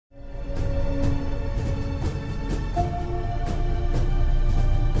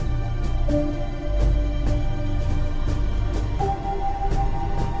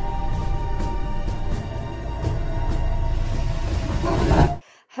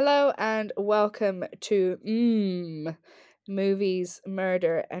Hello and welcome to Movies,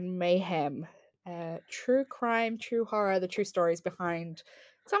 Murder and Mayhem. True crime, true horror, the true stories behind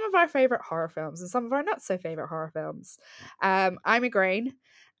some of our favourite horror films and some of our not so favourite horror films. I'm Ygraine,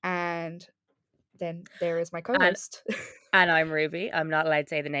 and then there is my And co-host. and I'm Ruby. I'm not allowed to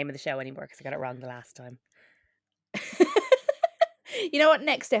say the name of the show anymore because I got it wrong the last time. You know what?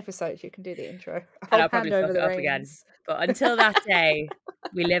 Next episode you can do the intro. And I'll I'll hand probably over fuck it the up again. reins. But until that day,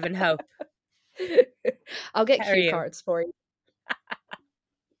 we live in hope. I'll get How are cue you? cards for you.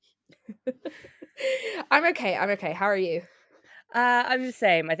 I'm okay. How are you? I'm the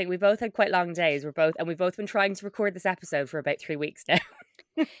same. I think we both had quite long days. We've both been trying to record this episode for about 3 weeks now.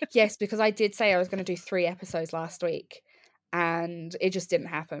 Yes, because I did say I was going to do 3 episodes last week, and it just didn't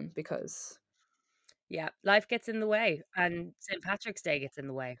happen because Yeah, life gets in the way, and St. Patrick's Day gets in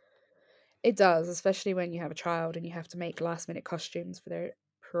the way. it does, especially when you have a child and you have to make last minute costumes for their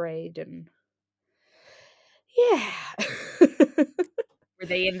parade and yeah. Were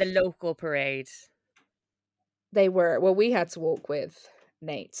they in the local parade? They were, well, we had to walk with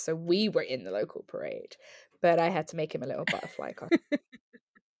Nate, so we were in the local parade, but I had to make him a little butterfly costume.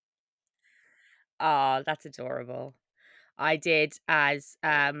 Oh, that's adorable. I did as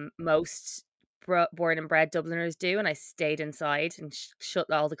most born and bred Dubliners do, and I stayed inside and shut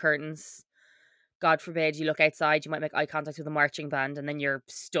all the curtains. God forbid you look outside, you might make eye contact with a marching band, and then you're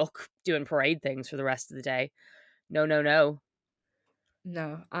stuck doing parade things for the rest of the day. No, no, no.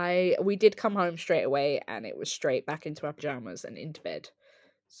 No, we did come home straight away and it was straight back into our pajamas and into bed.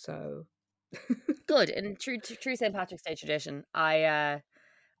 So Good. In true St. Patrick's Day tradition, I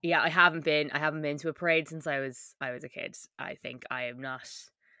haven't been to a parade since I was a kid. I think I'm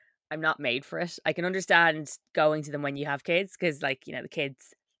not made for it. I can understand going to them when you have kids because, like, the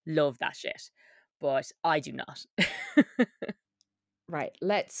kids love that shit, but I do not. right,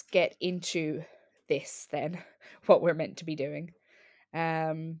 let's get into this then, what we're meant to be doing.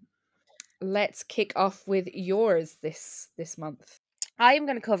 Um, let's kick off with yours this month. I am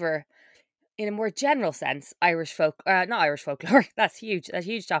going to cover, in a more general sense, not Irish folklore. That's huge. That's a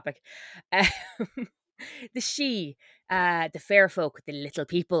huge topic. Um, the fair folk, the little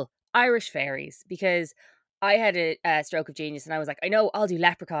people, Irish fairies, because I had a stroke of genius and I was like, I know, I'll do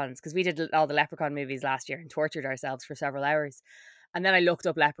leprechauns because we did all the leprechaun movies last year and tortured ourselves for several hours. And then I looked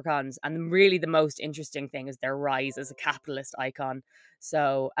up leprechauns, and really the most interesting thing is their rise as a capitalist icon.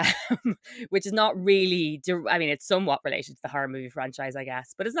 So, which is not really, I mean, it's somewhat related to the horror movie franchise, I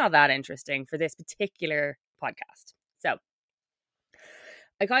guess, but it's not that interesting for this particular podcast. So,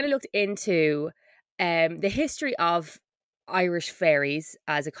 I kind of looked into the history of Irish fairies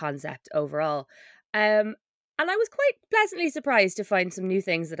as a concept overall. And I was quite pleasantly surprised to find some new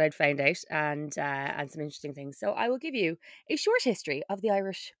things that I'd found out and some interesting things. So I will give you a short history of the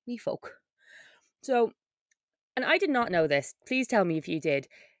Irish wee folk. So, and I did not know this. Please tell me if you did.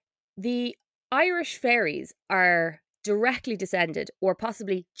 The Irish fairies are directly descended, or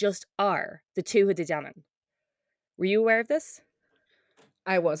possibly just are, the Tuatha De Danann. Were you aware of this?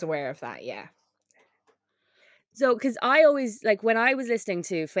 I was aware of that, yeah. So, because I always, like, when I was listening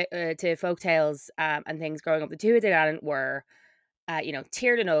to folk tales and things growing up, the Tuatha De Danann were,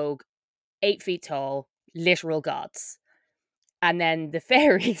 Tír na Nog, 8 feet tall, literal gods. And then the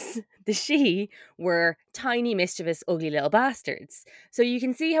fairies, the She, were tiny, mischievous, ugly little bastards. So you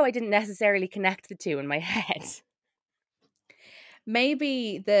can see how I didn't necessarily connect the two in my head.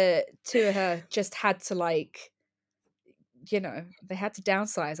 Maybe the two of her just had to they had to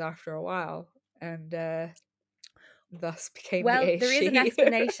downsize after a while and thus became the Well, A there is an she.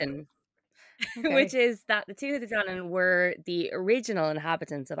 explanation, which Okay. is that the Tuatha De Danann were the original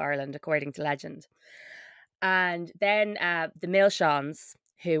inhabitants of Ireland, according to legend. And then the Milshans,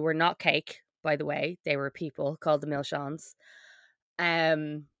 who were not cake, by the way, they were people called the Milshans.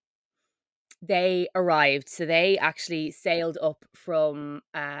 Um, they arrived, so they actually sailed up from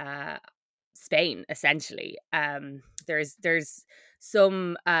Spain, essentially. There's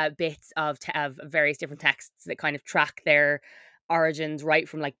some bits of various different texts that kind of track their origins right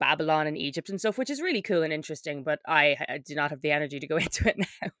from like Babylon and Egypt and stuff, which is really cool and interesting. But I do not have the energy to go into it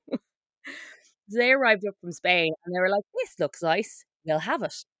now. So they arrived up from Spain and they were like, "This looks nice. We'll have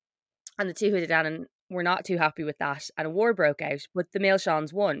it." And the two Danann were not too happy with that, and a war broke out. But the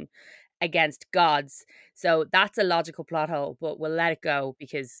Milshans won against gods, so that's a logical plot hole. But we'll let it go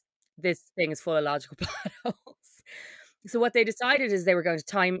because this thing is full of logical plot holes. So what they decided is they were going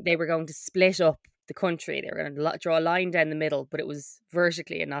to split up the country. They were going to draw a line down the middle, but it was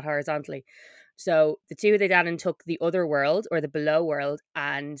vertically and not horizontally. So the two Danann took the other world, or the below world,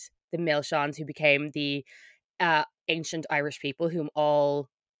 and the Milshans, who became the ancient Irish people, whom all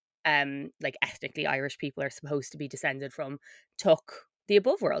like ethnically Irish people are supposed to be descended from, took the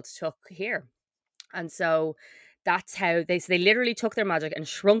above world, took here. And so that's how they literally took their magic and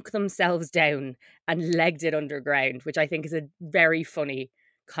shrunk themselves down and legged it underground, which I think is a very funny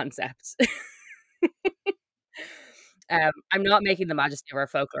concept. I'm not making the majesty of our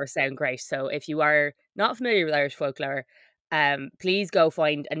folklore sound great. So if you are not familiar with Irish folklore, please go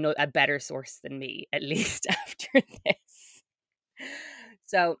find a better source than me, at least after this.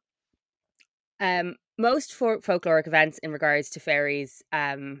 So, most folkloric events in regards to fairies,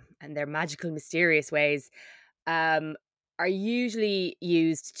 and their magical, mysterious ways, um, are usually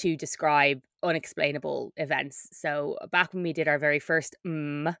used to describe unexplainable events. So back when we did our very first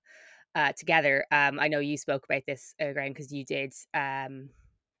together, I know you spoke about this, Graham, because you did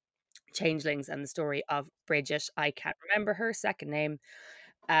Changelings and the story of Bridget. I can't remember her second name,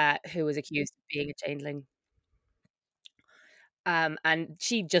 who was accused of being a changeling. And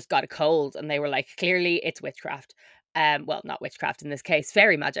she just got a cold, and they were like, clearly it's witchcraft. Well, not witchcraft in this case,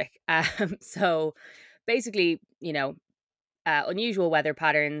 fairy magic. So basically, unusual weather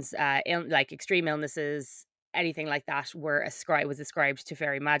patterns, like extreme illnesses, anything like that was ascribed to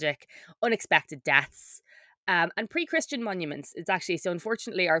fairy magic, unexpected deaths, and pre-Christian monuments. It's actually so.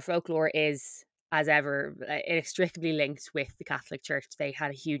 Unfortunately, our folklore is, as ever, inextricably linked with the Catholic Church. They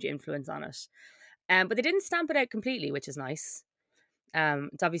had a huge influence on it, but they didn't stamp it out completely, which is nice.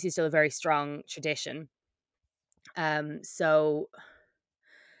 It's obviously still a very strong tradition. So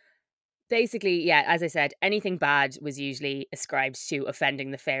basically, yeah, as I said, anything bad was usually ascribed to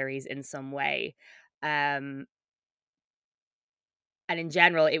offending the fairies in some way. Um, and in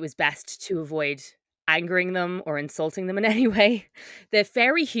general, it was best to avoid angering them or insulting them in any way. The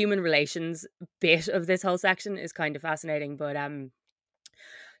fairy human relations bit of this whole section is kind of fascinating, but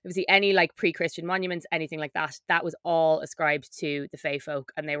obviously any like pre-Christian monuments, anything like that, that was all ascribed to the fae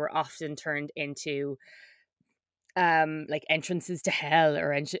folk, and they were often turned into like entrances to hell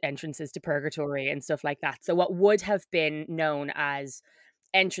or entrances to purgatory and stuff like that. So what would have been known as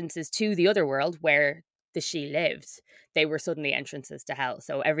entrances to the other world where the she lived, they were suddenly entrances to hell.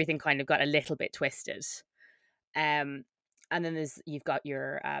 So everything kind of got a little bit twisted. Um and then you've got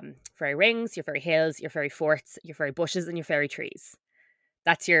your fairy rings, your fairy hills, your fairy forts, your fairy bushes, and your fairy trees.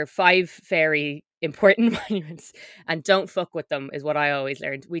 That's your 5 fairy important monuments, and don't fuck with them is what I always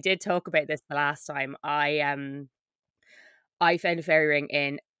learned. We did talk about this the last time. I found a fairy ring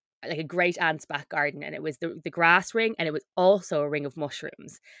in like a great aunt's back garden, and it was the grass ring, and it was also a ring of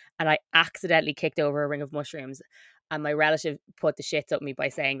mushrooms. And I accidentally kicked over a ring of mushrooms, and my relative put the shits up me by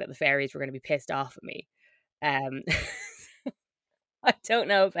saying that the fairies were going to be pissed off at me. Um, I don't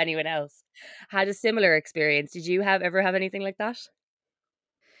know if anyone else had a similar experience. Did you ever have anything like that?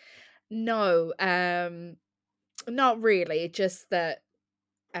 No, not really. Just that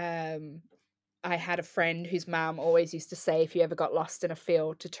um I had a friend whose mum always used to say if you ever got lost in a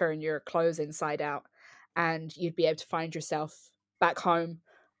field to turn your clothes inside out and you'd be able to find yourself back home.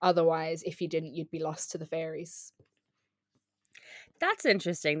 Otherwise, if you didn't, you'd be lost to the fairies. That's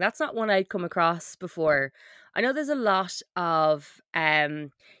interesting. That's not one I'd come across before. I know there's a lot of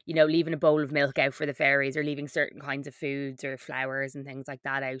leaving a bowl of milk out for the fairies, or leaving certain kinds of foods or flowers and things like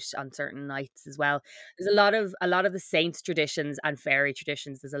that out on certain nights as well. There's a lot of the saints traditions and fairy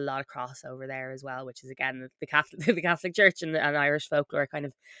traditions. There's a lot of crossover there as well, which is again the Catholic the Catholic Church and Irish folklore kind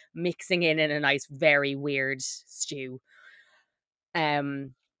of mixing in a nice, very weird stew.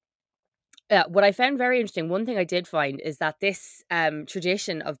 Um what I found very interesting, one thing I did find is that this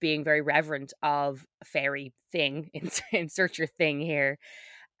tradition of being very reverent of a fairy thing, insert your thing here,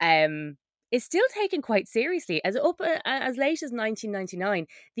 um, is still taken quite seriously. As late as 1999,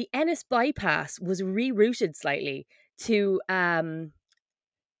 the Ennis bypass was rerouted slightly to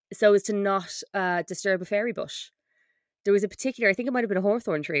so as to not disturb a fairy bush. There was a particular, I think it might have been a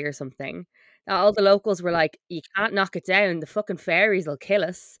hawthorn tree or something, that all the locals were like, "You can't knock it down, the fucking fairies will kill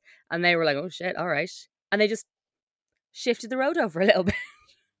us." And they were like, "Oh shit, all right." And they just shifted the road over a little bit.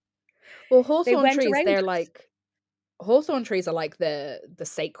 Well, They went around it. hawthorn trees are like the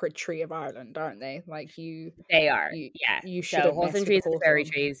sacred tree of Ireland, aren't they? Like They are, you yeah. you So shouldn't hawthorn mess with the trees and fairy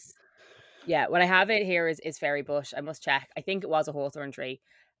hawthorn. trees. Yeah, what I have it here is fairy bush. I must check. I think it was a hawthorn tree.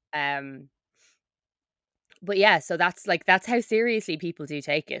 Um, but yeah, so that's how seriously people do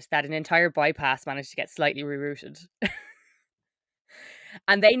take it, that an entire bypass managed to get slightly rerouted.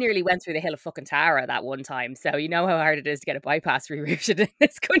 And they nearly went through the hill of fucking Tara that one time. So you know how hard it is to get a bypass rerouted in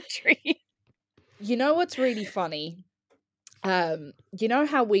this country. You know what's really funny? You know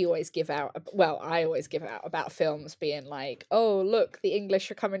how we always give out, well, I always give out about films being like, oh, look, the English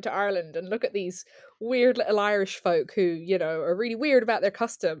are coming to Ireland and look at these weird little Irish folk who, you know, are really weird about their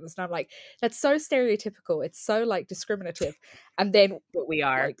customs. And I'm like, that's so stereotypical. It's so like discriminative. And then But we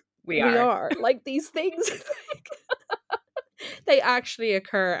are. like We we are. are like these things like, they actually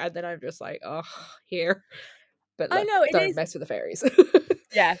occur, and then I'm just like, oh, here. But I look, know it don't is. mess with the fairies.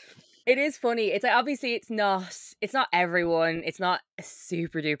 Yeah. It is funny. It's like, obviously it's not everyone. It's not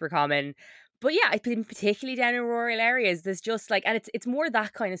super duper common. But yeah, I've been particularly down in rural areas. There's just like, and it's more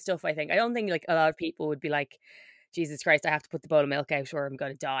that kind of stuff, I think. I don't think like a lot of people would be like, Jesus Christ, I have to put the bowl of milk out or I'm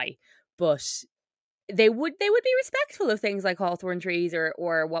gonna die. But they would be respectful of things like hawthorn trees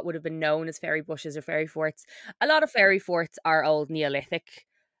or what would have been known as fairy bushes or fairy forts. A lot of fairy forts are old Neolithic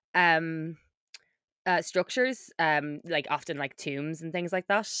um structures, like often like tombs and things like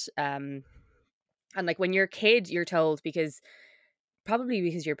that. And like when you're a kid, you're told probably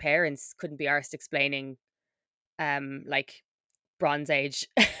because your parents couldn't be arsed explaining like Bronze Age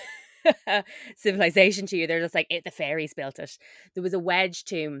civilization to you. They're just like the fairies built it. There was a wedge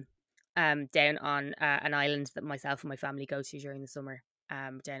tomb down on an island that myself and my family go to during the summer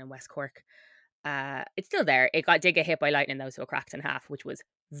down in West Cork. It's still there. It did get hit by lightning though, so it cracked in half, which was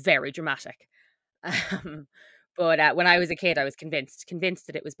very dramatic. Um, but when I was a kid, I was convinced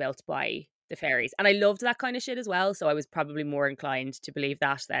that it was built by the fairies, and I loved that kind of shit as well. So I was probably more inclined to believe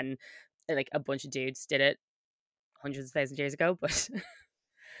that than like a bunch of dudes did it hundreds of thousands of years ago. But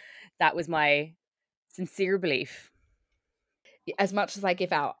that was my sincere belief. As much as I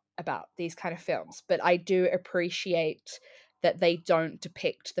give out about these kind of films, but I do appreciate that they don't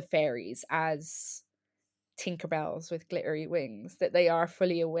depict the fairies as Tinkerbells with glittery wings, that they are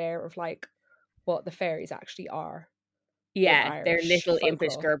fully aware of like what the fairies actually are in Yeah, they're Irish little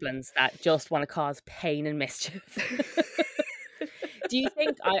impish folklore. gerblins that just want to cause pain and mischief. Do you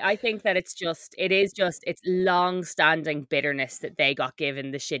think I think that it's long standing bitterness that they got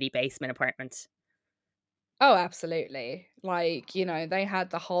given the shitty basement apartment. Oh, absolutely. Like, you know, they had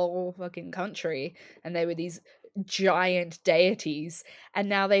the whole fucking country and they were these giant deities, and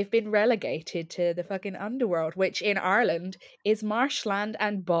now they've been relegated to the fucking underworld, which in Ireland is marshland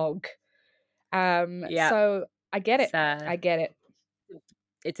and bog. Yeah. So I get It's it. I get it.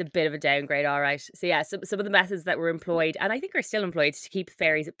 it's a bit of a downgrade, all right. So yeah, some of the methods that were employed, and I think are still employed to keep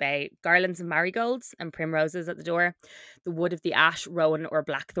fairies at bay: garlands of marigolds and primroses at the door, the wood of the ash, rowan, or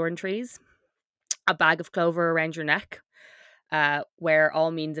blackthorn trees, a bag of clover around your neck, where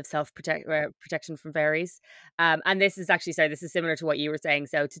all means of protection from fairies. And this is actually, sorry, this is similar to what you were saying.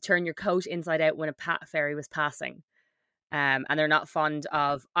 So to turn your coat inside out when a fairy was passing. And they're not fond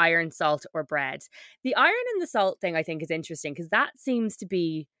of iron, salt, or bread. The iron and the salt thing I think is interesting because that seems to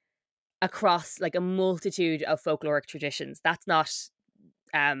be across like a multitude of folkloric traditions. That's not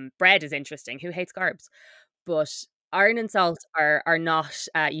bread is interesting. Who hates carbs? But iron and salt are not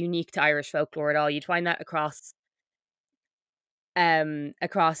unique to Irish folklore at all. You'd find that across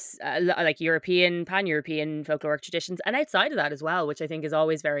like European, pan-European folkloric traditions and outside of that as well, which I think is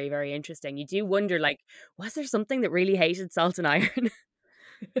always very, very interesting. You do wonder, like, was there something that really hated salt and iron?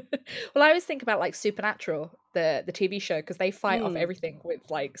 Well, I always think about like Supernatural, the TV show, because they fight off Mm. everything with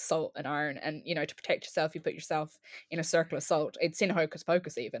like salt and iron, and you know, to protect yourself, you put yourself in a circle of salt. It's in Hocus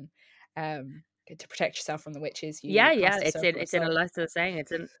Pocus even. To protect yourself from the witches, Yeah, you yeah, cast a circle of it's in a salt. lot of saying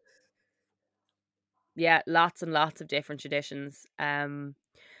it's in yeah, lots and lots of different traditions.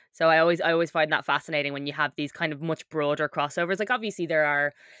 So I always find that fascinating when you have these kind of much broader crossovers. Like obviously there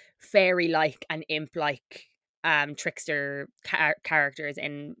are fairy like and imp like trickster characters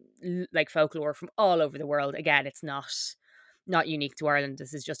in like folklore from all over the world. Again, it's not unique to Ireland.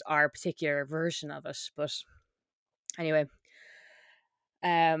 This is just our particular version of it. But anyway,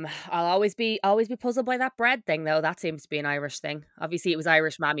 I'll always be puzzled by that bread thing though. That seems to be an Irish thing. Obviously, it was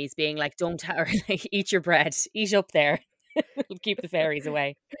Irish mammies being like, "Don't or, like, eat your bread, eat up there. It'll keep the fairies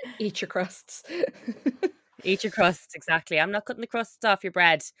away. Eat your crusts. Eat your crusts." Exactly. I'm not cutting the crusts off your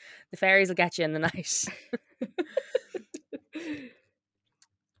bread. The fairies will get you in the night.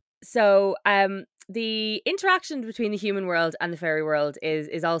 So, the interaction between the human world and the fairy world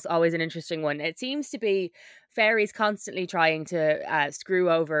is also always an interesting one. It seems to be fairies constantly trying to screw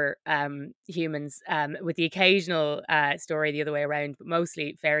over humans, with the occasional story the other way around, but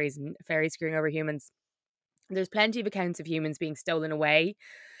mostly fairies screwing over humans. There's plenty of accounts of humans being stolen away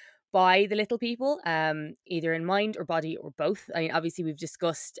by the little people, either in mind or body or both. I mean, obviously we've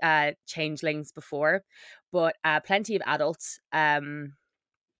discussed changelings before, but plenty of adults.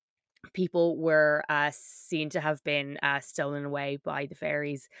 people were seen to have been stolen away by the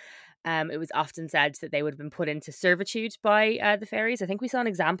fairies. It was often said that they would have been put into servitude by the fairies. I think we saw an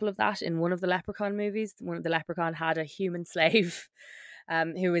example of that in one of the Leprechaun movies. One of the Leprechaun had a human slave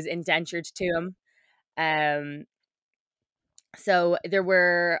who was indentured to him. Um, so there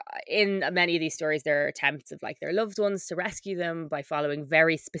were in many of these stories there are attempts of like their loved ones to rescue them by following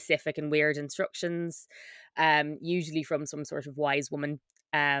very specific and weird instructions, usually from some sort of wise woman.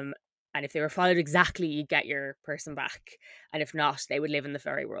 And if they were followed exactly, you'd get your person back, and if not, they would live in the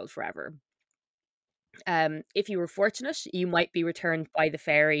fairy world forever. If you were fortunate, you might be returned by the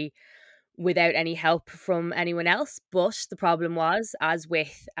fairy without any help from anyone else. But the problem was, as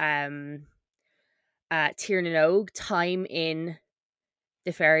with Tír na Nog, time in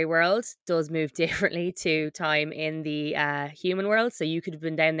the fairy world does move differently to time in the human world. So you could have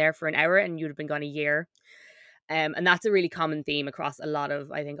been down there for an hour and you'd have been gone a year. And that's a really common theme across a lot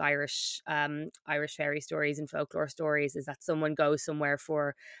of, I think, Irish fairy stories and folklore stories, is that someone goes somewhere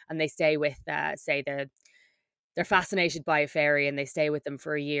and they stay with, say, they're fascinated by a fairy and they stay with them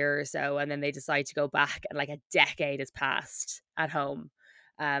for a year or so, and then they decide to go back and like a decade has passed at home.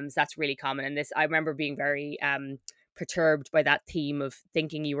 So that's really common. And this, I remember being very perturbed by that theme of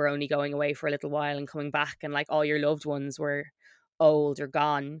thinking you were only going away for a little while and coming back and like all your loved ones were old or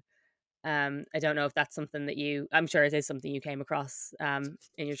gone. I don't know if that's something that I'm sure it is something you came across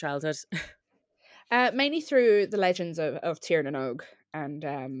in your childhood. Mainly through the legends of Tír na Nog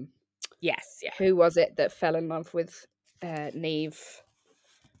and Yes, yeah. who was it that fell in love with Neve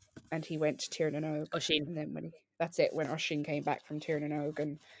and he went to Tír na Nog. Oisin. And then that's it, when Oisin came back from Tír na Nog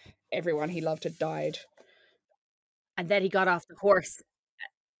and everyone he loved had died. And then he got off the horse.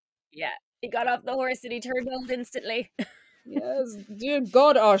 Yeah, he got off the horse and he turned old instantly. Yes, dear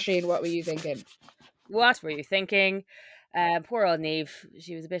God, Oisin, what were you thinking? What were you thinking? Poor old Neve.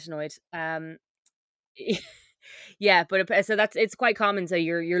 She was a bit annoyed. Yeah, but so it's quite common. So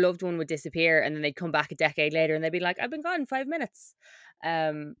your loved one would disappear, and then they'd come back a decade later, and they'd be like, "I've been gone 5 minutes,"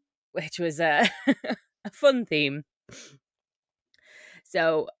 which was a a fun theme.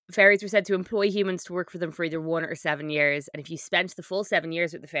 So fairies were said to employ humans to work for them for either 1 or 7 years, and if you spent the full 7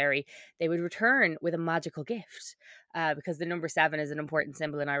 years with the fairy, they would return with a magical gift, because the number 7 is an important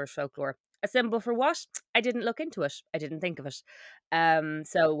symbol in Irish folklore. A symbol for what? I didn't look into it. I didn't think of it.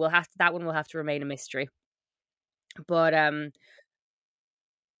 So that one will have to remain a mystery. But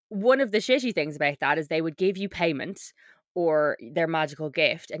one of the shitty things about that is they would give you payment or their magical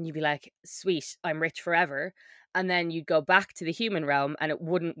gift, and you'd be like, "Sweet, I'm rich forever." And then you'd go back to the human realm and it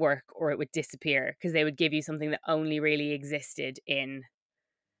wouldn't work, or it would disappear, because they would give you something that only really existed in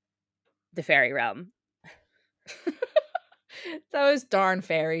the fairy realm. Those darn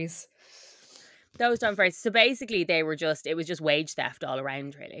fairies. Those done first. So basically it was just wage theft all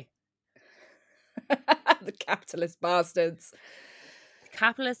around, really. The capitalist bastards.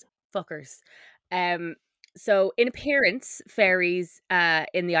 Capitalist fuckers. So in appearance, fairies,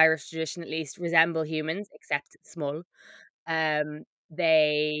 in the Irish tradition at least, resemble humans, except small.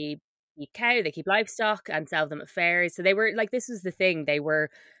 They they keep livestock and sell them at fairs. So they were like, this was the thing. They were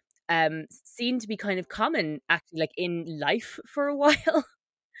seen to be kind of common actually, like in life for a while,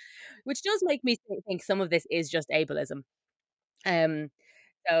 which does make me think some of this is just ableism. Um,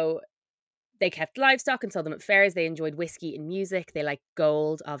 so they kept livestock and sold them at fairs. They enjoyed whiskey and music. They liked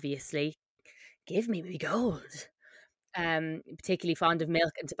gold, obviously. Give me the gold. Particularly fond of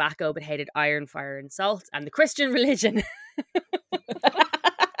milk and tobacco, but hated iron, fire, and salt, and the Christian religion.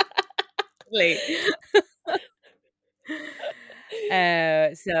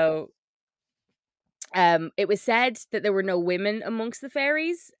 So it was said that there were no women amongst the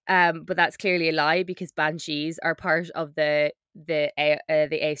fairies, but that's clearly a lie, because banshees are part of the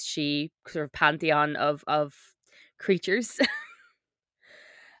Aes sort of pantheon of creatures.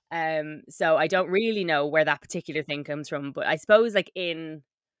 So I don't really know where that particular thing comes from, but I suppose like in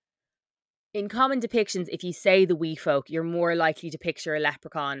common depictions, if you say the wee folk, you're more likely to picture a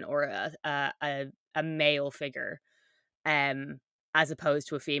leprechaun or a male figure, as opposed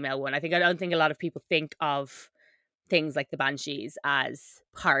to a female one. I don't think a lot of people think of things like the banshees as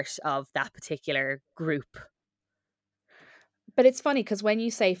part of that particular group. But it's funny because when you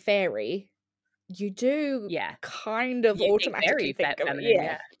say fairy, you do Yeah, kind of you think automatically very think of it. feminine.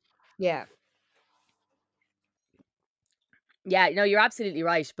 Yeah. Yeah, Yeah. yeah. No, you're absolutely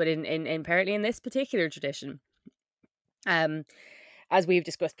right. But in apparently in this particular tradition, as we've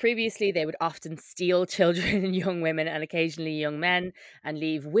discussed previously, they would often steal children and young women and occasionally young men and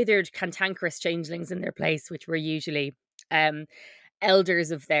leave withered, cantankerous changelings in their place, which were usually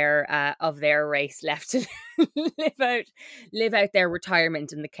elders of their race left to live out their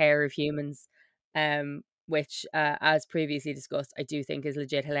retirement in the care of humans, which, as previously discussed, I do think is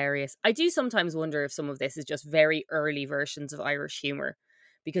legit hilarious. I do sometimes wonder if some of this is just very early versions of Irish humor,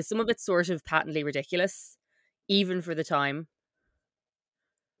 because some of it's sort of patently ridiculous, even for the time.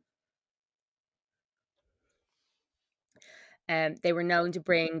 They were known to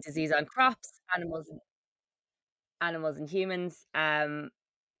bring disease on crops, animals and humans.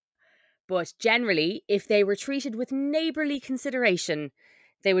 But generally, if they were treated with neighbourly consideration,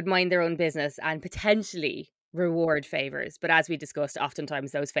 they would mind their own business and potentially reward favours. But as we discussed,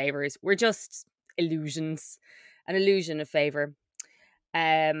 oftentimes those favours were just illusions, an illusion of favour.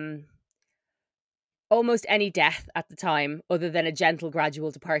 Um, Almost any death at the time, other than a gentle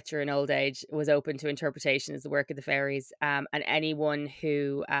gradual departure in old age, was open to interpretation as the work of the fairies. And anyone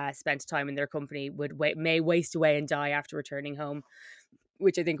who spent time in their company may waste away and die after returning home,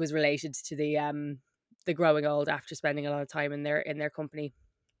 which I think was related to the growing old after spending a lot of time in their company.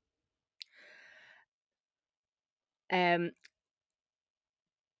 Um,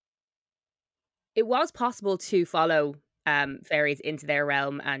 it was possible to follow fairies into their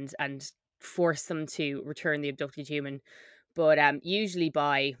realm and force them to return the abducted human, but usually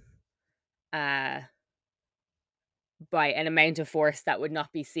uh, by an amount of force that would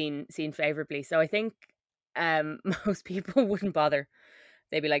not be seen favorably. So I think most people wouldn't bother.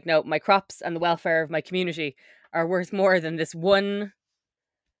 They'd be like, no, my crops and the welfare of my community are worth more than this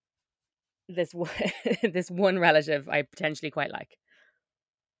this one relative I potentially quite like.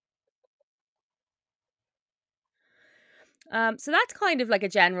 So that's kind of like a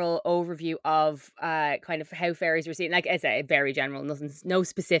general overview of kind of how fairies were seen. Like I say, very general, no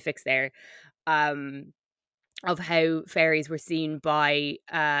specifics there. Um, of how fairies were seen by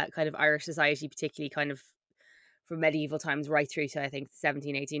kind of Irish society, particularly kind of from medieval times right through to I think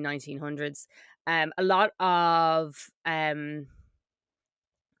 17, 18, 1900s. A lot of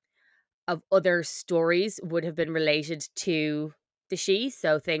other stories would have been related to the Sidhe.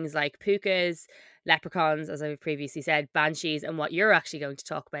 So things like pukas, leprechauns, as I've previously said, banshees, and what you're actually going to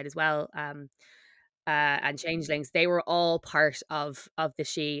talk about as well, and changelings. They were all part of the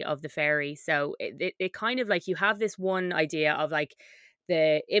Sidhe, of the fairy. So it kind of like you have this one idea of like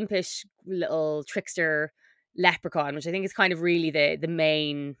the impish little trickster leprechaun, which I think is kind of really the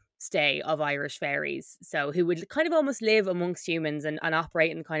mainstay of Irish fairies. So who would kind of almost live amongst humans and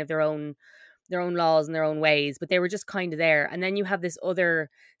operate in kind of their own laws and their own ways, but they were just kind of there. And then you have this other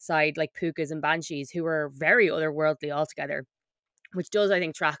side, like pukas and banshees, who are very otherworldly altogether, which does, I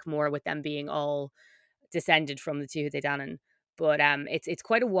think, track more with them being all descended from the Tuatha Dé Danann. But it's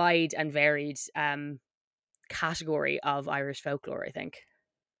quite a wide and varied category of Irish folklore, I think.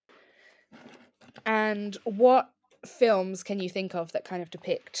 And what films can you think of that kind of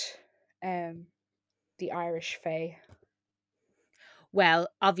depict um, the Irish Fae? Well,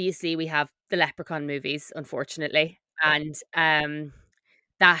 obviously we have the Leprechaun movies, unfortunately, and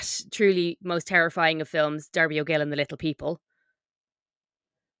that truly most terrifying of films, Darby O'Gill and the Little People.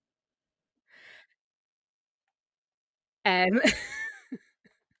 Um,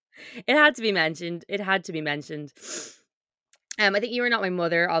 it had to be mentioned. It had to be mentioned. I think You Are Not My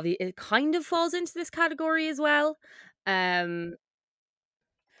Mother. Obviously, it kind of falls into this category as well. Um,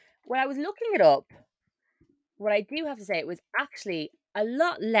 when I was looking it up, what I do have to say, it was actually a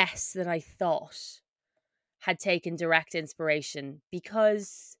lot less than I thought had taken direct inspiration,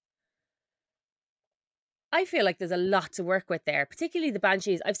 because I feel like there's a lot to work with there, particularly the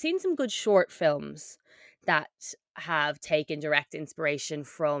Banshees. I've seen some good short films that have taken direct inspiration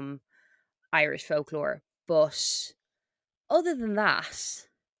from Irish folklore, but other than that,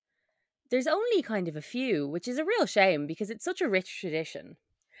 there's only kind of a few, which is a real shame because it's such a rich tradition.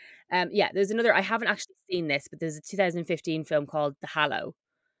 Yeah, there's another. I haven't actually seen this, but there's a 2015 film called The Hallow,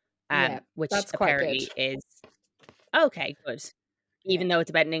 Yeah, which that's quite good. apparently is okay, good. Yeah. Even though it's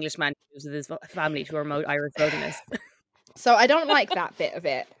about an Englishman who goes with his family to a remote Irish wilderness. So I don't like that bit of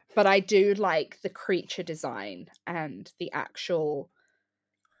it, but I do like the creature design and the actual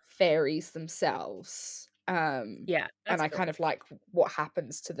fairies themselves. Yeah, And that's I cool. kind of like what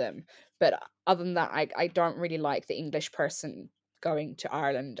happens to them. But other than that, I don't really like the English person going to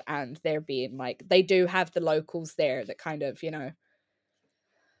Ireland and there being like, they do have the locals there that kind of,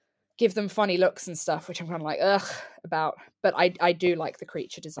 give them funny looks and stuff, which I'm kind of like, ugh, about. But I do like the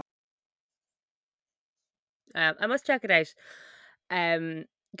creature design. I must check it out.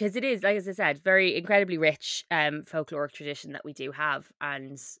 Because it is, like as I said, very incredibly rich folkloric tradition that we do have,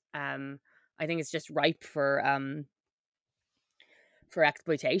 and I think it's just ripe for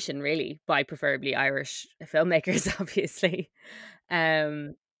exploitation, really, by preferably Irish filmmakers, obviously.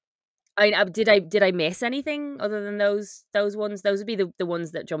 Um, did I miss anything other than those ones? Those would be the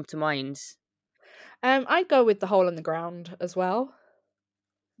ones that jump to mind. I'd go with the hole in the ground as well.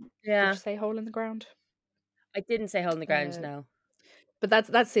 Did you Yeah, say hole in the ground? I didn't say Hole in the Ground. Uh, No. but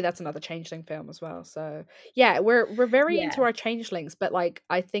that's another changeling film as well. So yeah, we're very into Yeah. our changelings, but like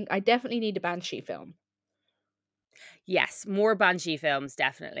I think I definitely need a banshee film. Yes, more Banshee films,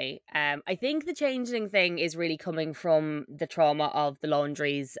 definitely. I think the changeling thing is really coming from the trauma of the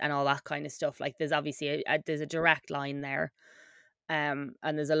laundries and all that kind of stuff. Like, there's obviously there's a direct line there. And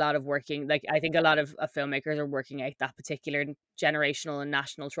there's a lot of working, like, I think a lot of filmmakers are working out that particular generational and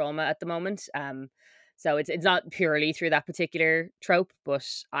national trauma at the moment. So it's not purely through that particular trope, but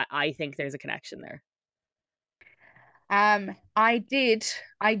I think there's a connection there. I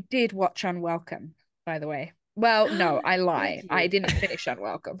did watch Unwelcome, by the way. Well, no, I Did lie. I you? didn't finish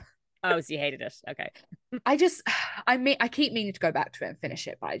Unwelcome. Oh, so you hated it. Okay. I just I keep meaning to go back to it and finish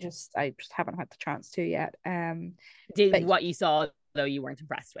it, but I just haven't had the chance to yet. Did But what you saw, though, you weren't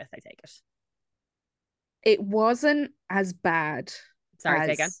impressed with, I take it. it wasn't as bad Sorry,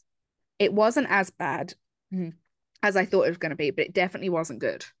 say again. as it wasn't as bad mm, as I thought it was going to be, but it definitely wasn't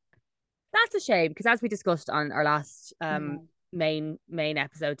good. That's a shame because, as we discussed on our last Mm. main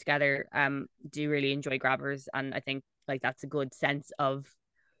episode together, do really enjoy Grabbers, and I think like that's a good sense of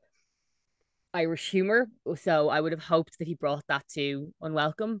Irish humor. So I would have hoped that he brought that to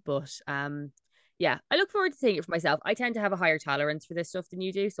Unwelcome, but yeah, I look forward to seeing it for myself. I tend to have a higher tolerance for this stuff than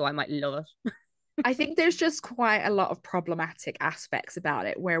you do, so I might love it. I think there's just quite a lot of problematic aspects about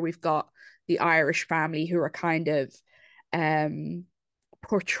it where we've got the Irish family who are kind of um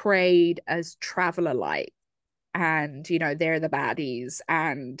portrayed as traveler like, and they're the baddies,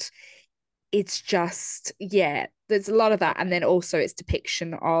 and it's just, yeah, there's a lot of that. And Okay. then also its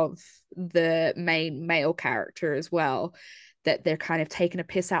depiction of the main male character as well, that they're kind of taking a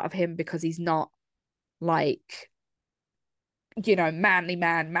piss out of him because he's not like, manly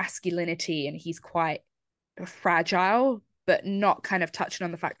man masculinity, and he's quite fragile, but not kind of touching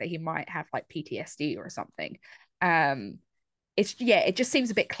on the fact that he might have like PTSD or something. um it's, yeah, it just seems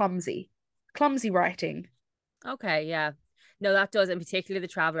a bit clumsy writing. Okay, yeah. No, that does, in particular the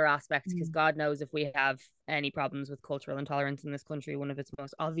traveler aspect, because Mm. God knows if we have any problems with cultural intolerance in this country, one of its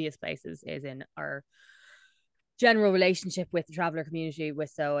most obvious places is in our general relationship with the traveler community. With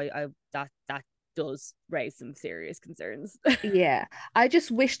so I that does raise some serious concerns. Yeah, I just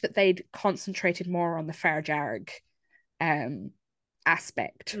wish that they'd concentrated more on the Fair um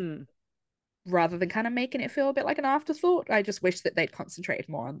aspect Hmm. rather than kind of making it feel a bit like an afterthought. I just wish that they'd concentrated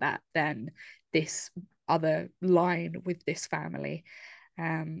more on that than this other line with this family.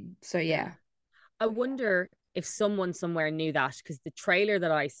 So Yeah. yeah. I wonder if someone somewhere knew that, because the trailer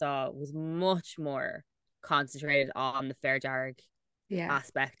that I saw was much more concentrated on the Fair Yeah.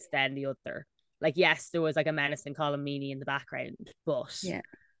 aspect than the other. Like, yes, there was like a menacing Colin Meaney in the background, but Yeah.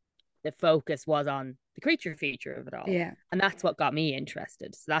 the focus was on the creature feature of it all, Yeah. and that's what got me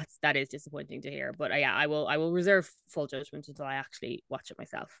interested. So that is disappointing to hear, but yeah, I will reserve full judgment until I actually watch it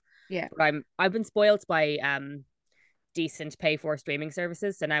myself. Yeah. But I've been spoiled by decent pay for streaming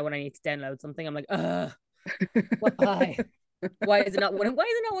services, so now when I need to download something, I'm like, why is it not one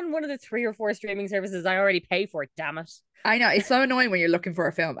of the three or four streaming services I already pay for? Damn it. I know it's so annoying when you're looking for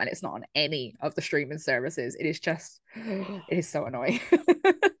a film and it's not on any of the streaming services. It is just, it is so annoying.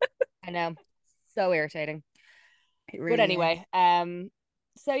 I know, so irritating. It But really is. anyway,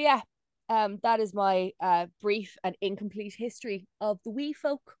 so yeah, that is my brief and incomplete history of the wee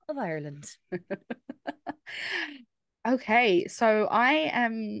folk of Ireland. Okay, so I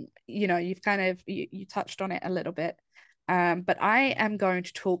am, you've kind of you touched on it a little bit, but I am going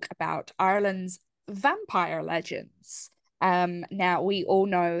to talk about Ireland's vampire legends. Now we all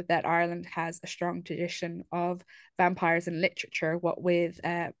know that Ireland has a strong tradition of vampires in literature, what with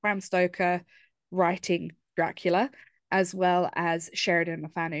Bram Stoker writing Dracula, as well as Sheridan Le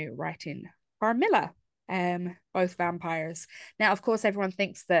Fanu writing Carmilla, both vampires. Now, of course, everyone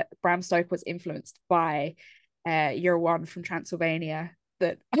thinks that Bram Stoker was influenced by year one from Transylvania,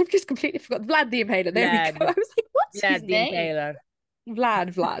 that I've just completely forgot. Vlad the Impaler. There we go. I Vlad, was like, what's his Vlad the name? Impaler.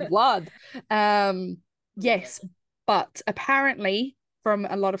 Vlad. Yes, but apparently, from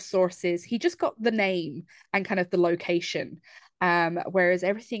a lot of sources, he just got the name and kind of the location. Whereas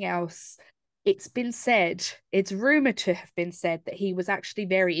everything else, it's rumored to have been said that he was actually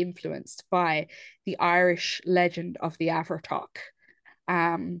very influenced by the Irish legend of the Avertoch.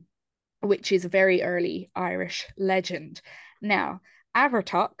 Um, which is a very early Irish legend. Now,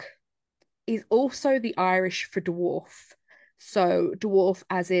 Avertoch is also the Irish for dwarf. So dwarf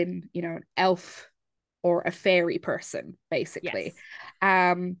as in, an elf or a fairy person, basically.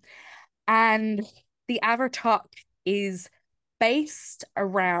 Yes. Um, and the Avatar is based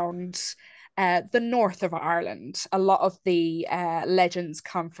around the north of Ireland. A lot of the legends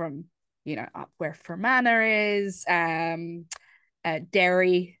come from, up where Fermanagh is,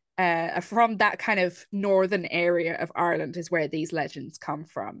 Derry. From that kind of northern area of Ireland is where these legends come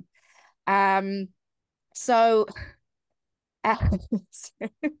from. Um, so I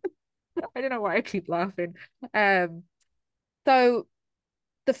don't know why I keep laughing. Um, so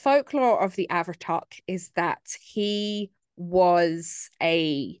the folklore of the Avatar is that he was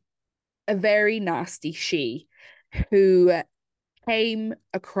a very nasty she who came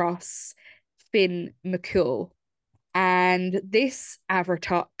across Finn McCool. And this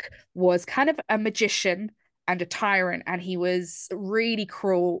Avatar was kind of a magician and a tyrant, and he was really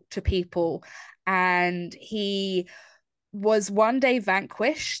cruel to people. And he was one day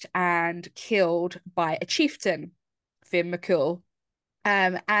vanquished and killed by a chieftain, Finn McCool.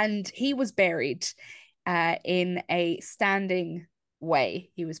 And he was buried in a standing way.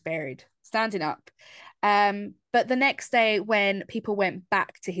 He was buried standing up. But the next day, when people went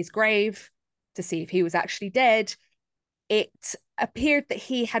back to his grave to see if he was actually dead, it appeared that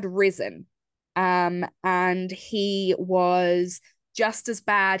he had risen. And he was just as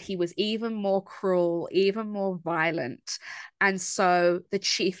bad. He was even more cruel, even more violent. And so the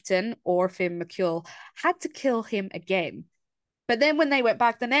chieftain, or Finn McCool, had to kill him again. But then when they went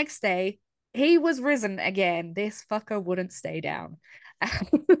back the next day, he was risen again. This fucker wouldn't stay down.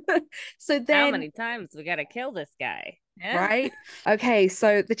 So How then, many times we gotta kill this guy? Yeah. right? Okay,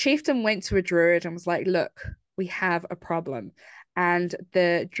 so the chieftain went to a druid and was like, "Look, we have a problem." And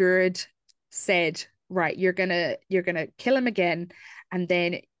the druid said, "Right, you're gonna kill him again, and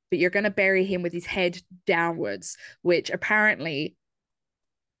then but you're gonna bury him with his head downwards, which apparently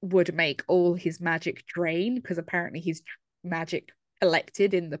would make all his magic drain because apparently his magic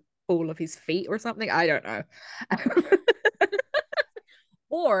collected in the ball of his feet or something. I don't know."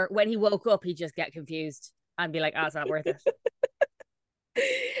 Or when he woke up, he'd just get confused and be like, "Oh, it's not worth it."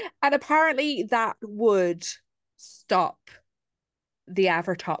 And apparently that would stop the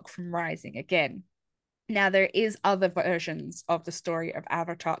Avatar from rising again. Now, there is other versions of the story of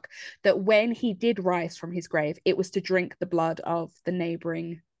Avatar that when he did rise from his grave, it was to drink the blood of the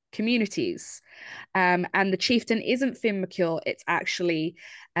neighboring communities. And the chieftain isn't Finn McCool, it's actually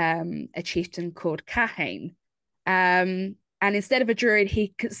a chieftain called Kahane. And instead of a druid,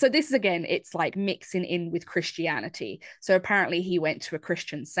 so this is again, it's like mixing in with Christianity. So apparently he went to a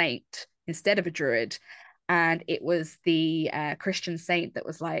Christian saint instead of a druid. And it was the Christian saint that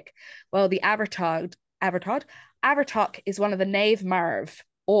was like, well, the Avatar is one of the Knave Marv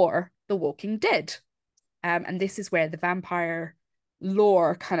or the Walking Dead. And this is where the vampire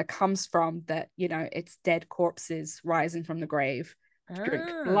lore kind of comes from, that, it's dead corpses rising from the grave to drink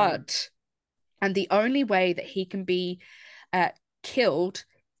Ah. blood. And the only way that he can be uh, killed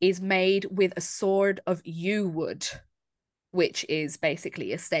is made with a sword of yew wood, which is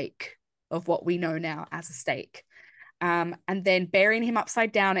basically a stake of what we know now as a stake. And then burying him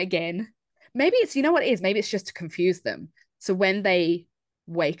upside down again. Maybe it's, you know what it is? Maybe it's just to confuse them. So when they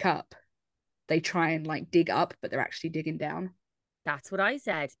wake up, they try and like dig up, but they're actually digging down. That's what I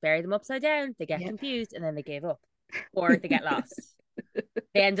said. Bury them upside down. They get Yep. confused and then they gave up, or they get lost.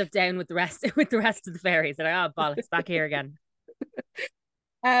 They end up down with the rest with the rest of the fairies. They're like, "Oh bollocks, back here again."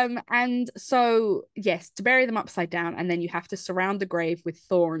 And so yes, to bury them upside down, and then you have to surround the grave with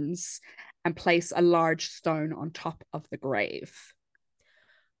thorns and place a large stone on top of the grave.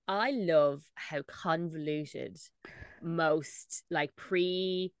 I love how convoluted most like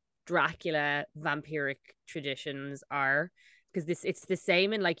pre Dracula vampiric traditions are, because this it's the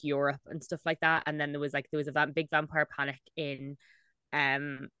same in like Europe and stuff like that. And then there was a big vampire panic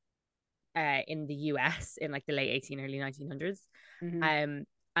um in the US in like the late 18 early 1900s. Mm-hmm. um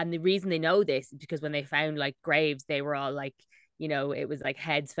and the reason they know this is because when they found like graves, they were all like, it was like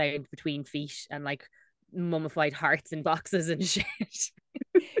heads found between feet and like mummified hearts in boxes and shit.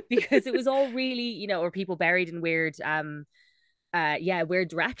 Because it was all really, or people buried in weird weird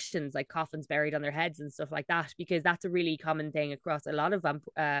directions, like coffins buried on their heads and stuff like that, because that's a really common thing across a lot of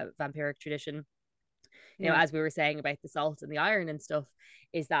vampiric tradition. Yeah. As we were saying about the salt and the iron and stuff,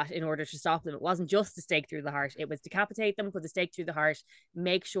 is that in order to stop them, it wasn't just to stake through the heart, it was decapitate them, put the stake through the heart,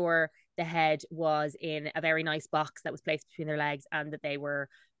 make sure the head was in a very nice box that was placed between their legs, and that they were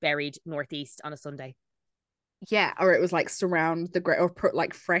buried northeast on a Sunday. Yeah, or it was like surround the grave or put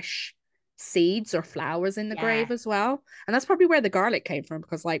like fresh seeds or flowers in the Yeah. grave as well. And that's probably where the garlic came from,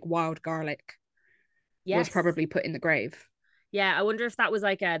 because like wild garlic was Yes. probably put in the grave. Yeah, I wonder if that was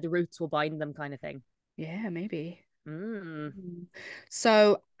like the roots will bind them kind of thing. Yeah, maybe. Mm. Mm.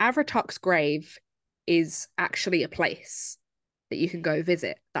 So Avertok's grave is actually a place that you can go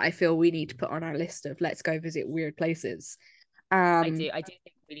visit that I feel we need to put on our list of let's go visit weird places. Um, I do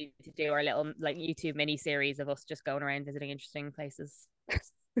think we need to do our little like YouTube mini series of us just going around visiting interesting places.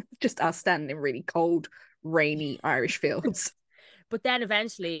 just us standing in really cold, rainy Irish fields. But then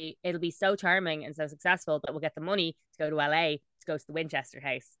eventually it'll be so charming and so successful that we'll get the money to go to LA to go to the Winchester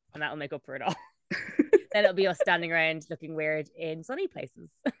House, and that'll make up for it all. Then it'll be us standing around looking weird in sunny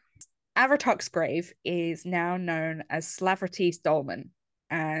places. Avertok's grave is now known as Slaverty's Dolmen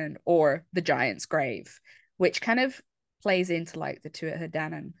and or the Giant's Grave, which kind of plays into like the Tuatha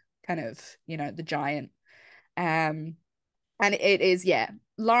Danann kind of, the giant. Um, and it is, yeah,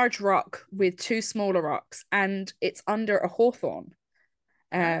 large rock with two smaller rocks, and it's under a hawthorn.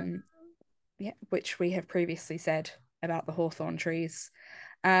 Ah, Um, yeah, which we have previously said about the hawthorn trees.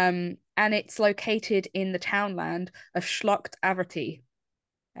 And it's located in the townland of Schlocht Averty,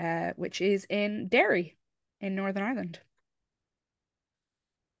 which is in Derry in Northern Ireland.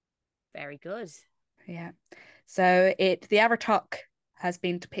 very good. Yeah. So the Avertock has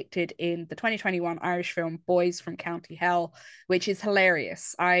been depicted in the 2021 Irish film Boys from County Hell, which is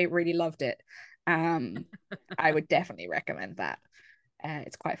hilarious. I really loved it. Um, I would definitely recommend that.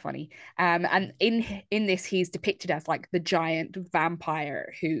 It's quite funny. And in this, he's depicted as like the giant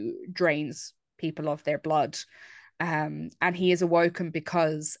vampire who drains people of their blood. And he is awoken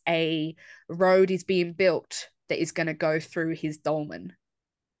because a road is being built that is going to go through his dolmen,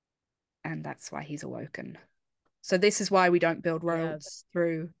 and that's why he's awoken. So this is why we don't build Yeah, roads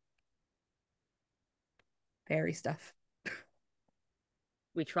through fairy stuff.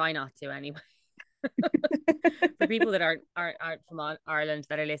 we try not to anyway. For people that aren't from Ireland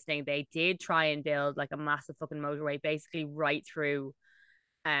that are listening, they did try and build like a massive fucking motorway, basically right through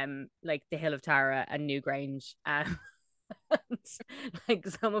like the Hill of Tara and Newgrange. And, like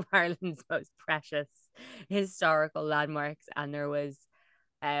some of Ireland's most precious historical landmarks. And there was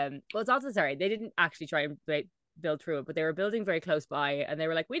well, it's also sorry, they didn't actually try and build through it, but they were building very close by, and they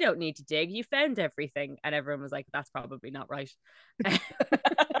were like, "We don't need to dig. You found everything," and everyone was like, "That's probably not right."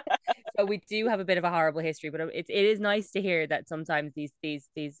 So we do have a bit of a horrible history, but it is nice to hear that sometimes these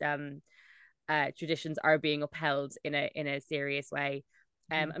traditions are being upheld in a serious way.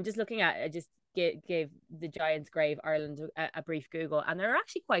 I'm just looking at I just gave the Giant's Grave Ireland a brief Google, and there are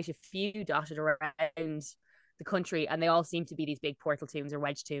actually quite a few dotted around the country, and they all seem to be these big portal tombs or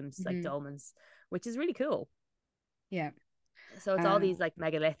wedge tombs, like Mm-hmm. dolmens, which is really cool. Yeah. So it's all Uh, these like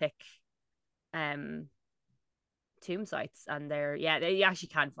megalithic um tomb sites, and they're yeah, they actually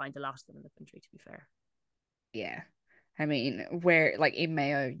can find a lot of them in the country. To be fair, yeah. I mean, where like in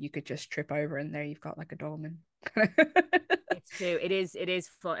Mayo, you could just trip over and there you've got like a dolmen. it's true. It is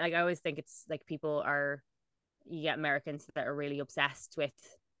fun. Like I always think it's like people are you get Americans that are really obsessed with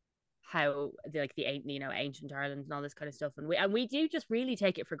how like the ancient Ireland and all this kind of stuff, and we do just really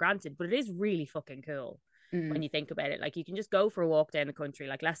take it for granted, but it is really fucking cool when Mm. you think about it. Like you can just go for a walk down the country,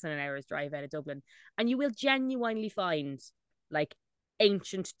 like less than an hour's drive out of Dublin, and you will genuinely find like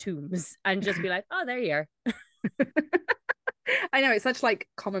ancient tombs and just be like, oh, there you are. I know it's such like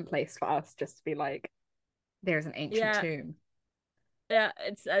commonplace for us just to be like, there's an ancient Yeah, tomb. yeah.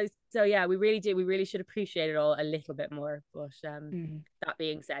 It's so yeah, we really do. We really should appreciate it all a little bit more. But Mm. that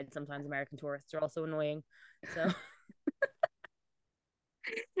being said, sometimes American tourists are also annoying. So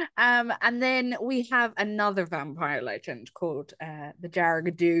And then we have another vampire legend called the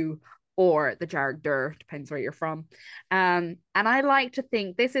Jaragadu or the Jaragdur, depends where you're from. And I like to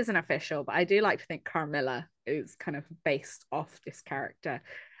think this isn't official, but I do like to think Carmilla is kind of based off this character.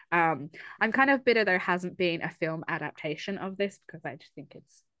 Um, I'm kind of bitter there hasn't been a film adaptation of this because I just think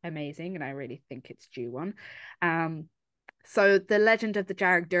it's amazing and I really think it's due one. Um, so the legend of the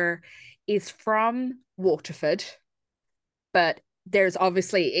Jaragdur is from Waterford, but there's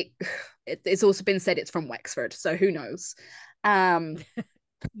obviously it's also been said it's from Wexford, so who knows? Um,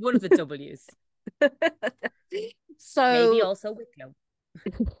 one of the W's, maybe so also Wicklow.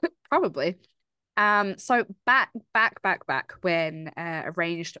 probably. So back when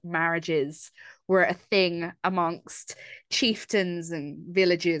arranged marriages were a thing amongst chieftains and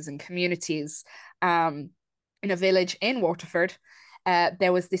villages and communities. In a village in Waterford,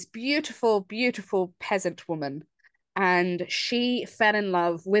 there was this beautiful, beautiful peasant woman, and she fell in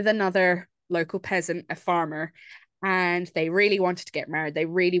love with another local peasant, a farmer, and they really wanted to get married. They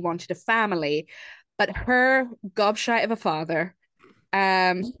really wanted a family, but her gobshite of a father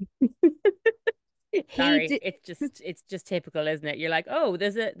um He Sorry, did. it's just typical, isn't it? You're like, oh,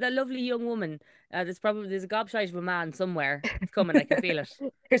 there's a lovely young woman. There's a gobshite of a man somewhere. It's coming. I can feel it.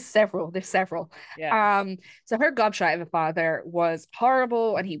 There's several. There's several. Yeah. Um, so her gobshite of a father was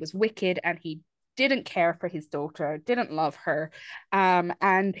horrible, and he was wicked, and he didn't care for his daughter, didn't love her,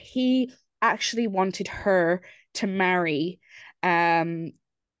 and he actually wanted her to marry um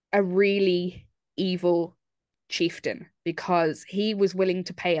a really evil chieftain because he was willing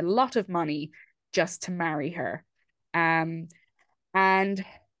to pay a lot of money just to marry her. Um, and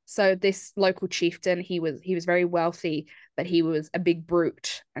so this local chieftain, he was very wealthy, but he was a big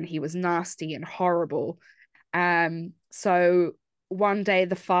brute and he was nasty and horrible. So one day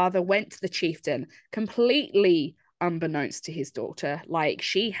the father went to the chieftain completely unbeknownst to his daughter, like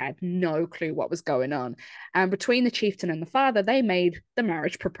she had no clue what was going on. And between the chieftain and the father, they made the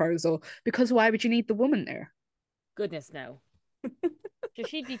marriage proposal because why would you need the woman there? Goodness no. So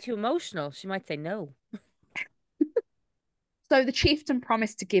she'd be too emotional. She might say no. So the chieftain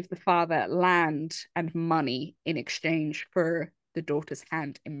promised to give the father land and money in exchange for the daughter's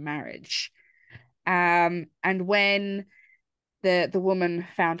hand in marriage. And when the woman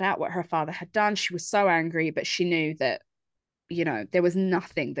found out what her father had done, she was so angry, but she knew that there was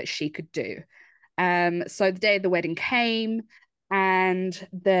nothing that she could do. So the day of the wedding came, and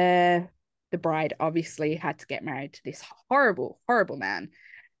the bride obviously had to get married to this horrible, horrible man.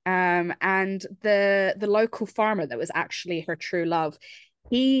 And the local farmer that was actually her true love,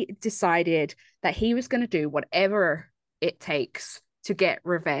 he decided that he was going to do whatever it takes to get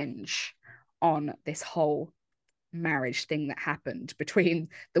revenge on this whole marriage thing that happened between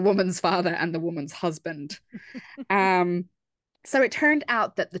the woman's father and the woman's husband. Um, so it turned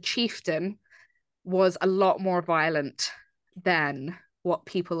out that the chieftain was a lot more violent than what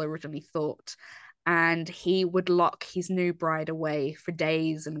people originally thought. And he would lock his new bride away for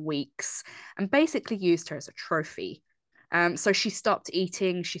days and weeks and basically used her as a trophy. So she stopped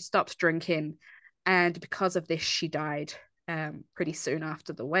eating, she stopped drinking, and because of this, she died pretty soon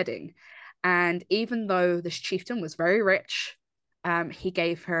after the wedding. And even though this chieftain was very rich, he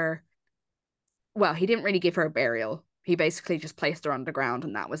gave her, well, he didn't really give her a burial. He basically just placed her underground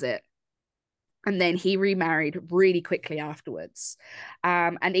and that was it. And then he remarried really quickly afterwards.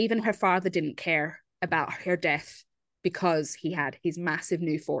 And even her father didn't care about her death because he had his massive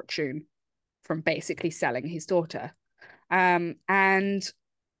new fortune from basically selling his daughter. And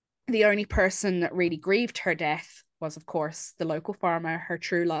the only person that really grieved her death was, of course, the local farmer, her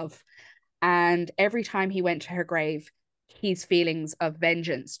true love. And every time he went to her grave, his feelings of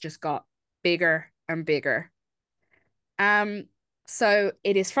vengeance just got bigger and bigger. Um, so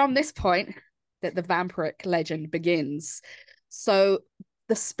it is from this point that the vampiric legend begins. So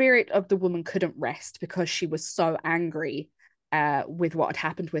the spirit of the woman couldn't rest because she was so angry with what had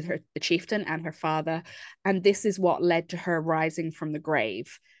happened with her, the chieftain and her father. And this is what led to her rising from the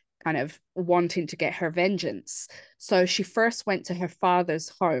grave, kind of wanting to get her vengeance. So she first went to her father's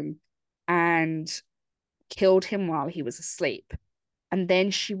home and killed him while he was asleep. And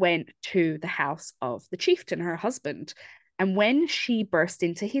then she went to the house of the chieftain, her husband. And when she burst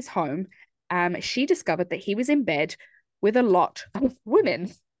into his home, she discovered that he was in bed with a lot of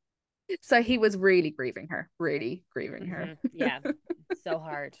women. So he was really grieving her. Yeah. So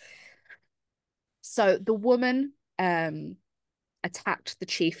hard. So the woman attacked the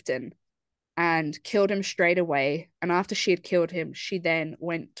chieftain and killed him straight away. And after she had killed him, she then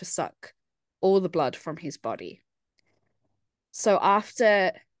went to suck all the blood from his body. So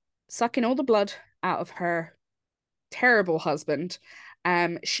after sucking all the blood out of her terrible husband,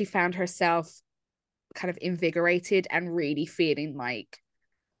 she found herself kind of invigorated and really feeling like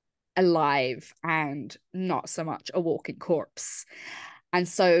alive and not so much a walking corpse. And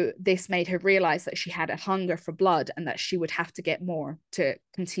so this made her realize that she had a hunger for blood and that she would have to get more to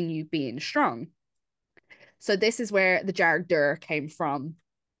continue being strong. So this is where the Jarg Dur came from.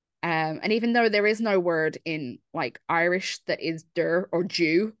 And even though there is no word in like Irish that is Dur or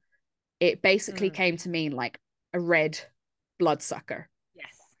Jew, it basically Mm. came to mean like a red bloodsucker.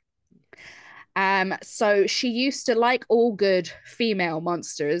 Yes. So she used to, like all good female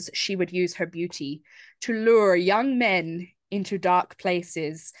monsters, she would use her beauty to lure young men into dark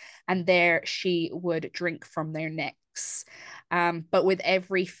places, and there she would drink from their necks. But with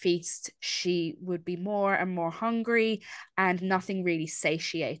every feast, she would be more and more hungry, and nothing really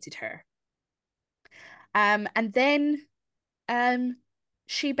satiated her. And then um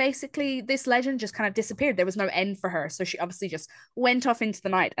she basically, this legend just kind of disappeared. There was no end for her, so she obviously just went off into the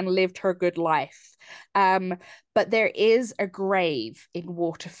night and lived her good life. But there is a grave in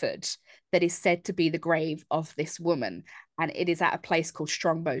Waterford that is said to be the grave of this woman, and it is at a place called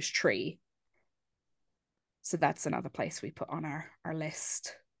Strongbow's Tree. So that's another place we put on our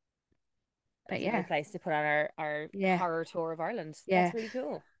list. But That's another yeah, place to put on our yeah, horror tour of Ireland. yeah. That's really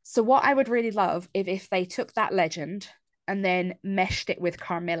cool. So what I would really love if they took that legend and then meshed it with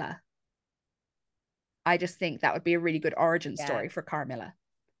Carmilla. I just think that would be a really good origin Yeah, story for Carmilla.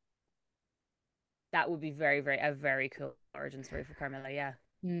 that would be very cool origin story for Carmilla. Yeah,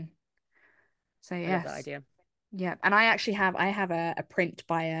 Mm. So I love that yes, idea. yeah, and I have a print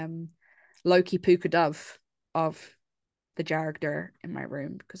by Loki Puka Dove of the Jaragdur in my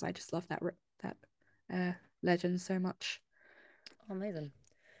room because I just love that uh legend so much. Amazing.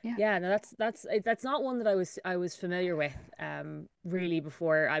 Yeah. Yeah, no, that's not one that I was familiar with really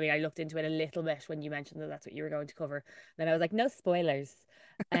before. I mean, I looked into it a little bit when you mentioned that that's what you were going to cover. Then I was like, no spoilers.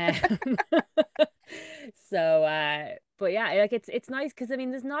 Um, so but yeah, like it's nice because I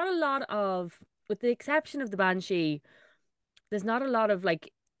mean there's not a lot of, with the exception of the Banshee, there's not a lot of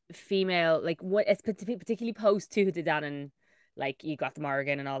like female, like what it's particularly post to the Danann, like you got the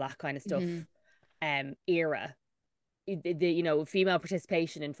Morrigan and all that kind of Hmm. stuff era, female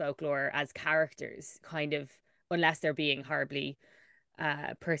participation in folklore as characters kind of, unless they're being horribly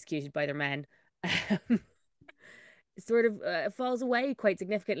persecuted by their men, sort of falls away quite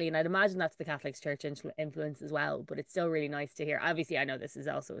significantly. And I'd imagine that's the Catholic Church influence as well, but it's still really nice to hear. Obviously I know this is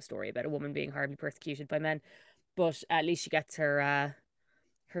also a story about a woman being horribly persecuted by men, but at least she gets her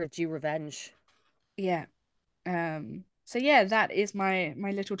due revenge. Yeah. So yeah, that is my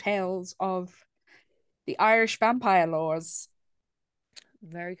little tales of the Irish vampire laws.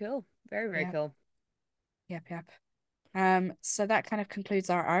 Very cool, very Yeah. cool. Yep, yep. So that kind of concludes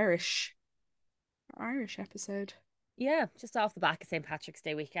our Irish episode. Yeah, just off the back of St. Patrick's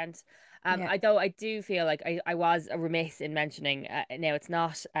Day weekend. Yeah. I do feel like I was remiss in mentioning. Now it's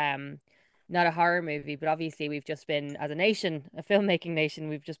not a horror movie, but obviously we've just been, as a nation, a filmmaking nation,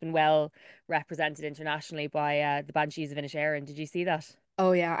 we've just been well represented internationally by the Banshees of Inisherin. Did you see that?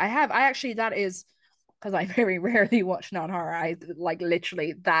 Oh yeah, I have. I actually that is because I very rarely watch non-horror. I like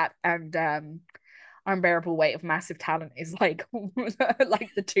literally that and Unbearable Weight of Massive Talent is like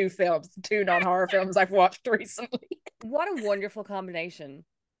like the two non-horror films I've watched recently. What a wonderful combination.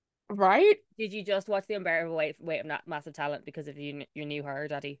 Right? Did you just watch the unbearable weight of massive talent because of your new horror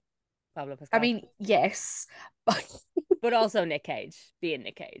daddy, Pablo I Pascal? mean, yes. But But also Nick Cage, being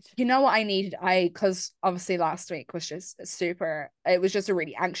Nick Cage. you know what I needed? I because obviously last week was just super it was just a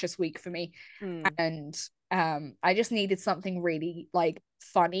really anxious week for me. Mm. And I just needed something really like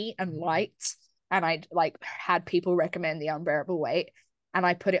funny and light. And I like had people recommend The Unbearable Weight. And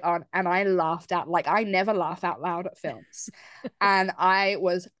I put it on and I laughed out like I never laugh out loud at films. And I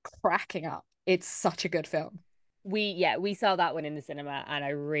was cracking up. It's such a good film. We saw that one in the cinema and I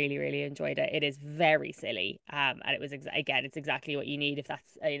really enjoyed it. It is very silly, and it was again, it's exactly what you need if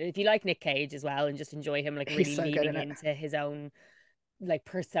that's if you like Nick Cage as well and just enjoy him like He's really so good leaning in it. into his own like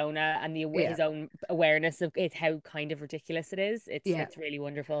persona and the Yeah. his own awareness of it, how kind of ridiculous it is. Yeah. It's really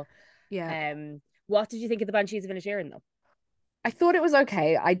wonderful. Yeah. What did you think of the Banshees of Inisherin though? I thought it was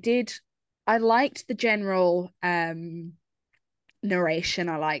okay. I liked the general narration.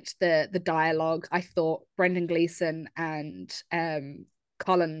 I liked the dialogue. I thought Brendan Gleeson and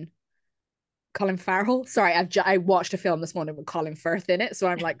Colin Farrell. Sorry, I watched a film this morning with Colin Firth in it, so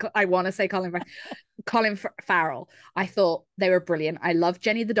I'm like I want to say Colin Farrell. I thought they were brilliant. I love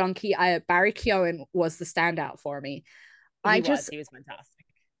Jenny the Donkey. Barry Keoghan was the standout for me. I just He was fantastic.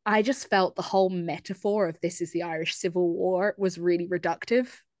 I just felt the whole metaphor of this is the Irish Civil War was really reductive.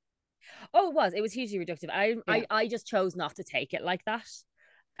 Oh, it was hugely reductive. Yeah. I just chose not to take it like that.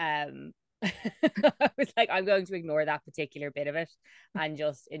 um I was like, I'm going to ignore that particular bit of it and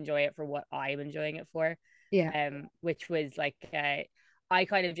just enjoy it for what I'm enjoying it for. Yeah. Which was like I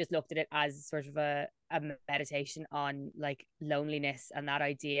kind of just looked at it as sort of a meditation on like loneliness and that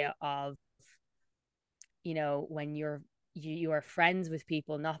idea of, when you are friends with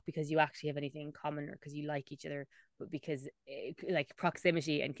people not because you actually have anything in common or because you like each other, but because like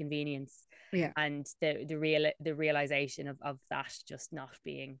proximity and convenience, Yeah. and the realization of that just not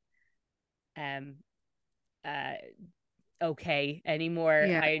being um uh okay anymore.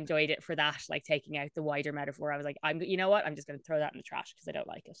 Yeah. I enjoyed it for that, like taking out the wider metaphor. I was like, you know what, I'm just going to throw that in the trash because I don't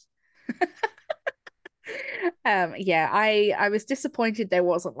like it. Yeah, I was disappointed there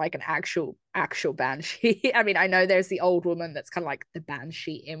wasn't like an actual banshee. I mean, I know there's the old woman that's kind of like the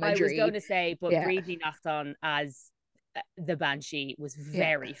banshee I was going imagery. to say, but Yeah. Breedley Nachton as the Banshee was Yeah.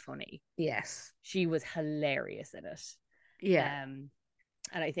 very funny. Yes. She was hilarious in it. Yeah. um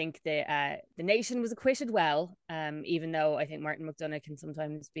and I think the nation was acquitted well, even though I think Martin McDonagh can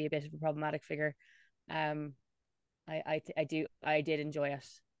sometimes be a bit of a problematic figure. um I did enjoy it.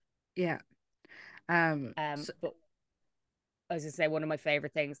 Yeah. But I was going to say one of my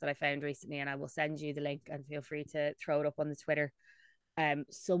favorite things that I found recently, and I will send you the link and feel free to throw it up on the Twitter.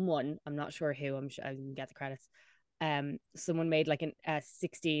 Someone, I'm not sure who, I'm sure I can get the credits. Someone made like a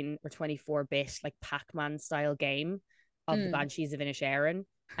 16 or 24-bit like Pac-Man style game of the Banshees of Inisherin,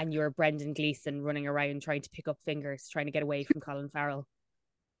 and you're Brendan Gleeson running around trying to pick up fingers, trying to get away from Colin Farrell.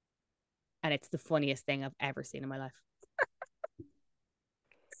 And it's the funniest thing I've ever seen in my life.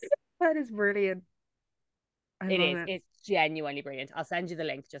 That is brilliant. I It love is. it. It's genuinely brilliant. I'll send you the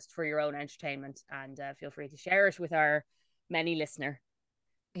link just for your own entertainment, and feel free to share it with our many listener.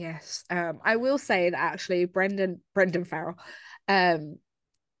 Yes. I will say that actually Brendan Farrell, um,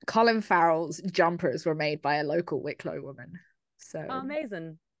 Colin Farrell's jumpers were made by a local Wicklow woman. Oh, So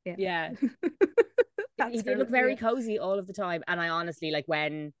amazing. yeah. Yeah. He That's did look very hilarious. cozy all of the time. And I honestly like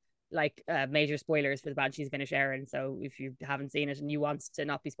when like major spoilers for the Banshees of Inisherin. So if you haven't seen it and you want to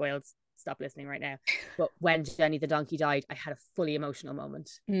not be spoiled, stop listening right now. But when Jenny the donkey died, I had a fully emotional moment.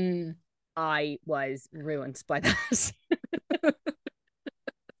 Mm. I was ruined by that.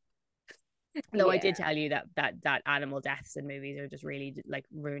 Though I did Yeah. tell you that animal deaths in movies are just really like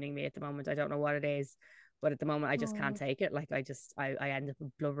ruining me at the moment. I don't know what it is, but at the moment I just can't Oh. take it. Like I end up a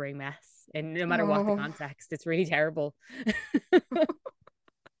blubbering mess, and no matter what the Oh. context, it's really terrible.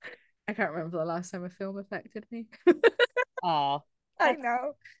 I can't remember the last time a film affected me. Oh, I that's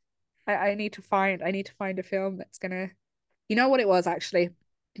know. I need to find a film that's gonna, you know what it was actually?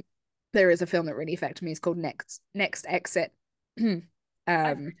 There is a film that really affected me. It's called Next Exit. I've heard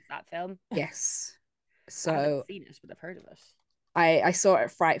um of that film. yes. I haven't So seen it, but I've heard of it. I saw it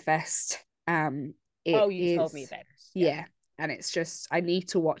at Fright Fest. Oh, It you told me is, about it. Yeah. yeah, and it's just I need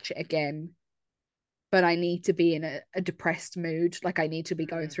to watch it again, but I need to be in a depressed mood. Like I need to be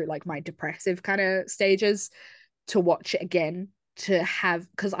going Mm. through like my depressive kind of stages to watch it again, to have,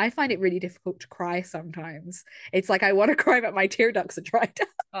 because I find it really difficult to cry sometimes. It's like I want to cry, but my tear ducts are dried up.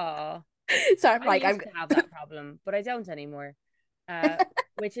 Oh, So I'm I like, I'm used to have that problem, but I don't anymore. Uh,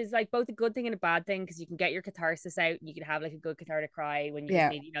 which is like both a good thing and a bad thing because you can get your catharsis out. You can have like a good cathartic cry when you just yeah,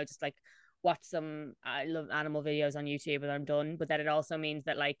 need, just like watch some I love animal videos on YouTube and I'm done. But then it also means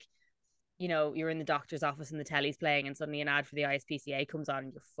that like, you're in the doctor's office and the telly's playing and suddenly an ad for the ISPCA comes on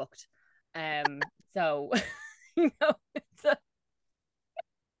and you're fucked. So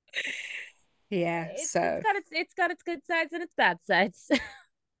yeah. it's So got its good sides and its bad sides.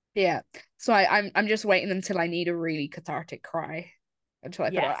 yeah, so I'm just waiting until I need a really cathartic cry until I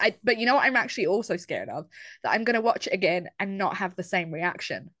put it on. Yes, But you know what I'm actually also scared of, that I'm gonna watch it again and not have the same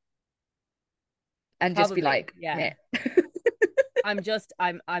reaction and just be probably. like, Yeah. yeah. I'm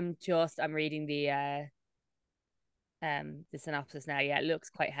reading the synopsis now. Yeah, it looks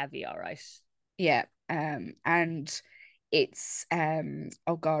quite heavy, all right. Yeah. And it's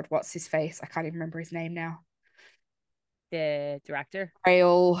oh God, what's his face? I can't even remember his name now. The director,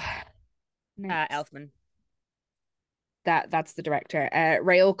 Rail next. Elfman. That's the director.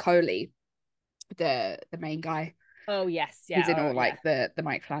 Rail Coley, the main guy. Oh yes, He's yeah, in or all yeah. like the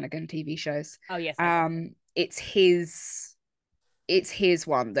Mike Flanagan TV shows. Oh yes, okay. It's his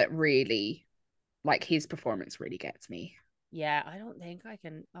one that really, like, his performance really gets me. Yeah, I don't think I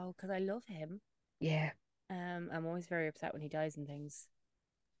can. Oh, because I love him. Yeah. I'm always very upset when he dies and things.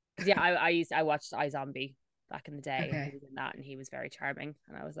 Because yeah, I watched iZombie back in the day, and he Okay. was in that, and he was very charming,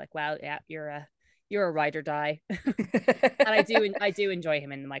 and I was like, well, yeah, you're a ride or die, and I do enjoy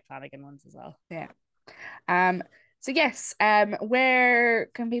him in the Mike Flanagan ones as well. Yeah. Um, so yes, where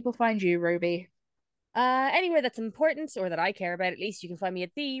can people find you, Ruby? Anywhere that's important or that I care about, at least you can find me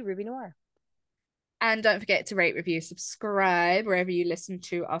at the Ruby Noir. And don't forget to rate, review, subscribe wherever you listen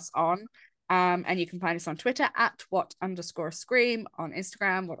to us on. And you can find us on Twitter at what_scream, on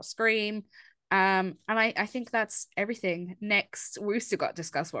Instagram, what a scream. And I think that's everything. Next, we've still got to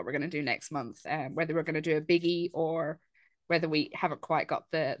discuss what we're going to do next month, whether we're going to do a biggie or whether we haven't quite got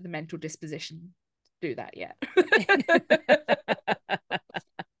the mental disposition to do that yet.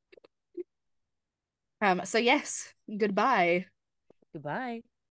 So yes, goodbye. Goodbye.